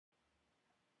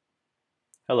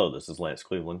Hello, this is Lance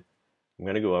Cleveland. I'm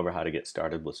going to go over how to get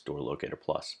started with Store Locator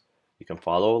Plus. You can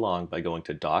follow along by going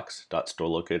to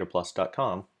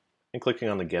docs.storelocatoplus.com and clicking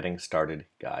on the Getting Started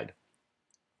guide.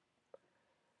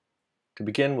 To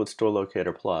begin with Store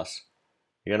Locator Plus,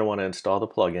 you're going to want to install the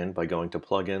plugin by going to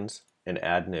Plugins and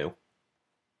Add New.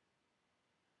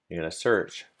 You're going to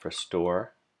search for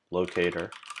Store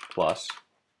Locator Plus.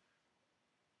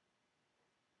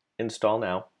 Install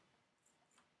now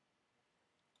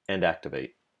and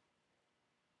activate.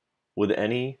 With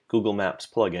any Google Maps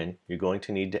plugin, you're going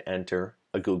to need to enter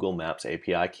a Google Maps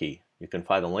API key. You can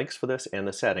find the links for this and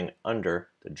the setting under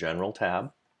the General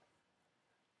tab,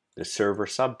 the Server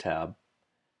sub-tab,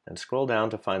 and scroll down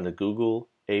to find the Google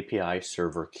API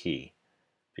Server key.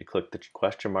 If you click the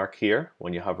question mark here,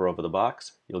 when you hover over the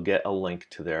box, you'll get a link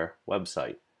to their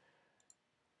website.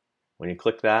 When you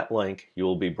click that link, you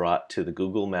will be brought to the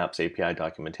Google Maps API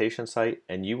documentation site,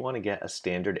 and you want to get a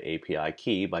standard API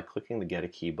key by clicking the Get a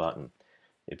Key button.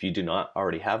 If you do not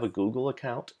already have a Google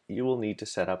account, you will need to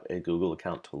set up a Google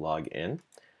account to log in.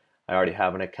 I already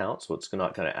have an account, so it's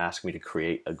not going to ask me to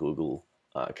create a Google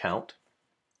account.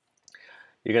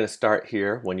 You're going to start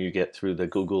here when you get through the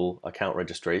Google account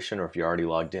registration, or if you're already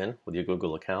logged in with your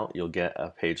Google account, you'll get a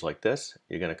page like this.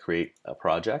 You're going to create a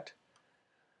project.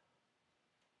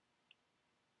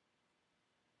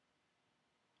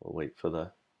 We'll wait for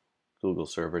the Google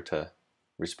server to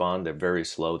respond. They're very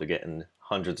slow. They're getting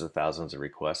hundreds of thousands of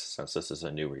requests since this is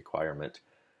a new requirement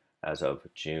as of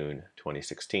June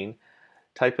 2016.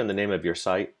 Type in the name of your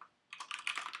site.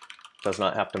 Does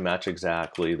not have to match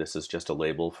exactly. This is just a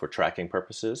label for tracking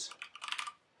purposes.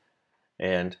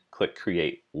 And click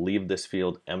Create. Leave this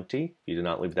field empty. If you do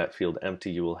not leave that field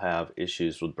empty, you will have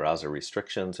issues with browser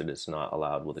restrictions. It is not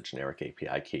allowed with a generic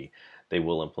API key. They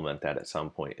will implement that at some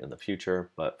point in the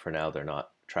future, but for now they're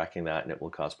not tracking that and it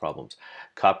will cause problems.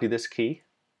 Copy this key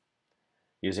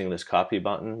using this copy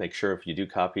button. Make sure if you do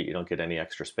copy it, you don't get any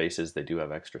extra spaces. They do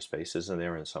have extra spaces in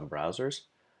there in some browsers.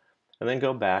 And then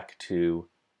go back to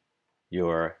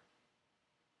your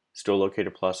Store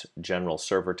Locator Plus General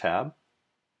Server tab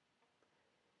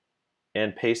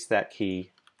and paste that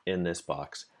key in this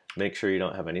box. Make sure you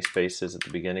don't have any spaces at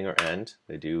the beginning or end.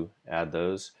 They do add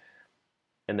those.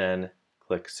 And then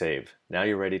click Save. Now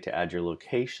you're ready to add your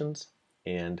locations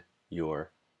and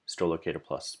your Store Locator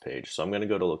Plus page. So I'm going to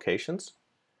go to Locations,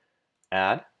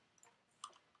 Add,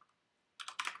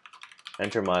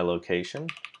 enter my location,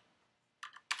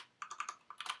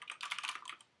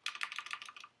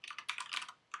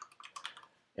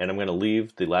 and I'm going to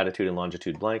leave the latitude and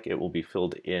longitude blank. It will be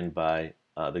filled in by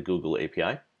the Google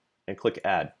API, and click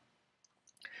Add.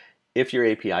 If your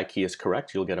API key is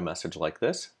correct, you'll get a message like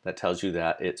this that tells you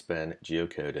that it's been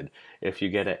geocoded. If you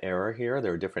get an error here,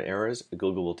 there are different errors.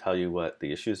 Google will tell you what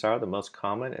the issues are. The most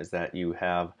common is that you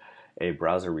have a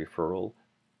browser referral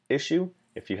issue.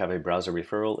 If you have a browser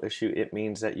referral issue, it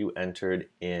means that you entered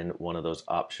in one of those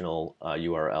optional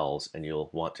URLs, and you'll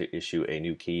want to issue a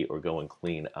new key or go and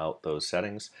clean out those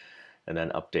settings and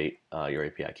then update your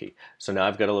API key. So now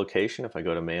I've got a location. If I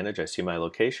go to Manage, I see my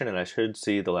location, and I should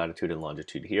see the latitude and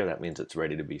longitude here. That means it's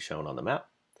ready to be shown on the map.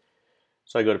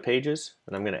 So I go to Pages,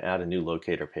 and I'm going to add a new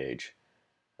locator page.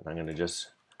 And I'm going to just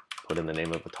put in the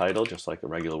name of the title, just like a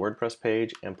regular WordPress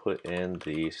page, and put in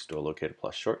the Store Locator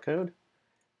Plus shortcode.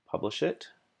 Publish it,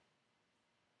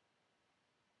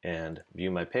 and view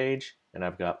my page, and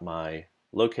I've got my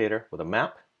locator with a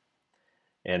map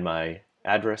and my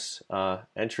address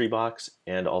entry box,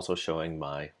 and also showing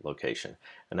my location.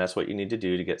 And that's what you need to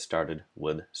do to get started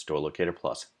with Store Locator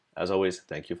Plus. As always,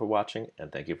 thank you for watching,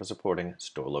 and thank you for supporting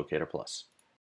Store Locator Plus.